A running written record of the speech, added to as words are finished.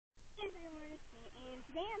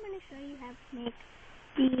Today I'm going to show you how to make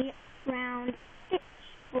the round stitch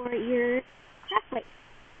for your craft lace.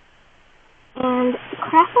 And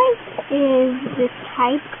craft lace is this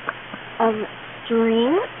type of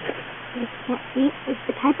string. You can't see. It's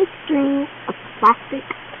the type of string, a plastic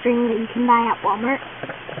string that you can buy at Walmart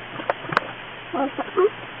or something.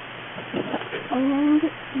 And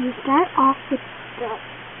you start off with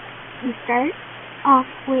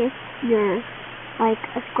your like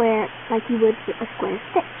a square, like you would a square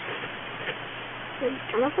stitch. So you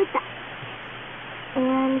start off like that.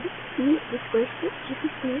 And see the square stitch, you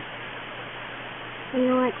can see. And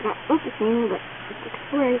you're like, that's not the same, but it's like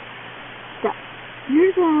squares. So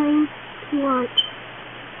you're going to want,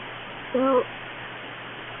 so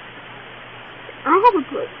I have a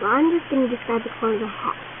blue, so I'm just going to describe the colors I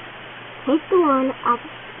have. Take the one up,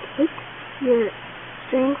 take your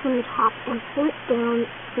string from the top and pull it down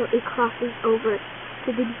so it crosses over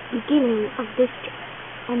to the beginning of this string.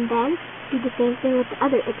 And then do the same thing with the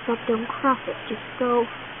other, except don't cross it. Just go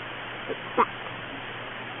like that.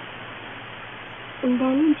 And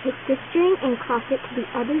then you take this string and cross it to the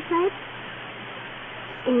other side.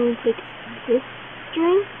 And you take this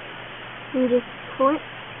string and just pull it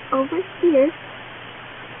over here.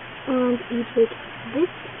 And you take this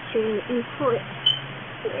string and pull it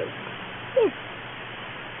right here.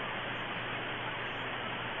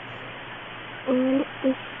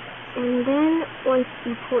 And then once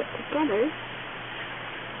you pull it together,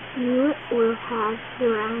 you will have the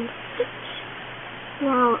round stitch.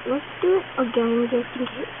 Now let's do it again just in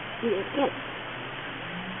case you didn't get it.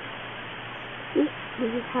 See,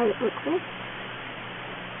 this is how it looks like.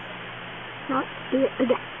 Now let's do it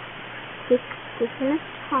again. Take this from the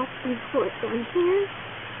top and pull it down here.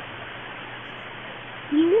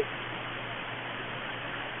 Here.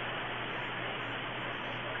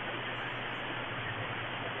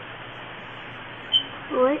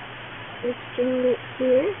 Put the string right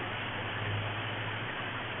here.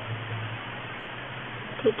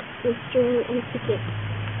 Take the string and stick it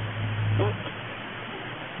back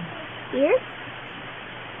here.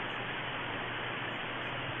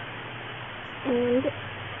 And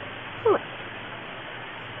pull it.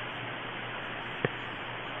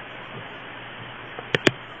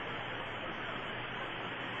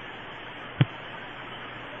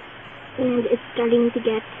 And it's starting to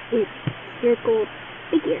get its circle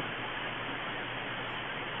figure.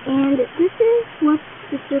 And this is what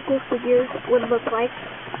the circle figure would look like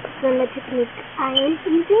from the technique I am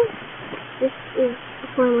using. This is the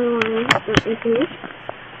former one that I'm using.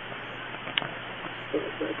 It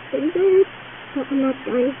looks pretty good, but I'm not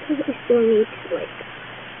done because I still need to burn.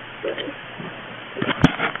 So,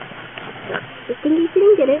 just in case you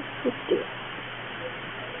didn't get it, let's do it.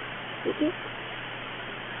 Okay?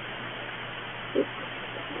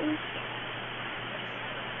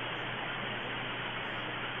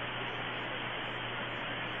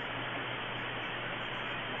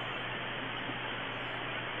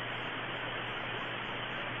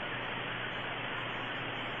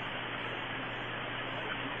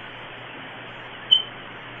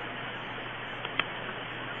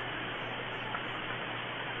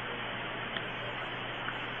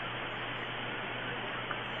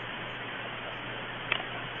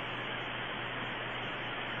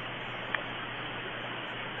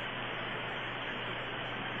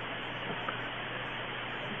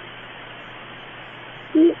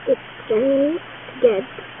 See, it's starting to get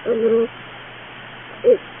a little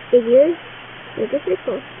figure like a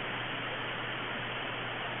circle.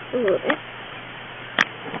 A little bit.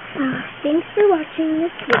 Thanks for watching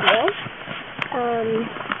this video.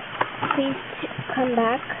 Please come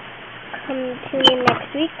tune in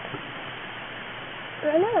next week for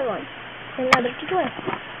another one, for another tutorial.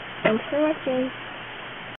 Thanks for watching.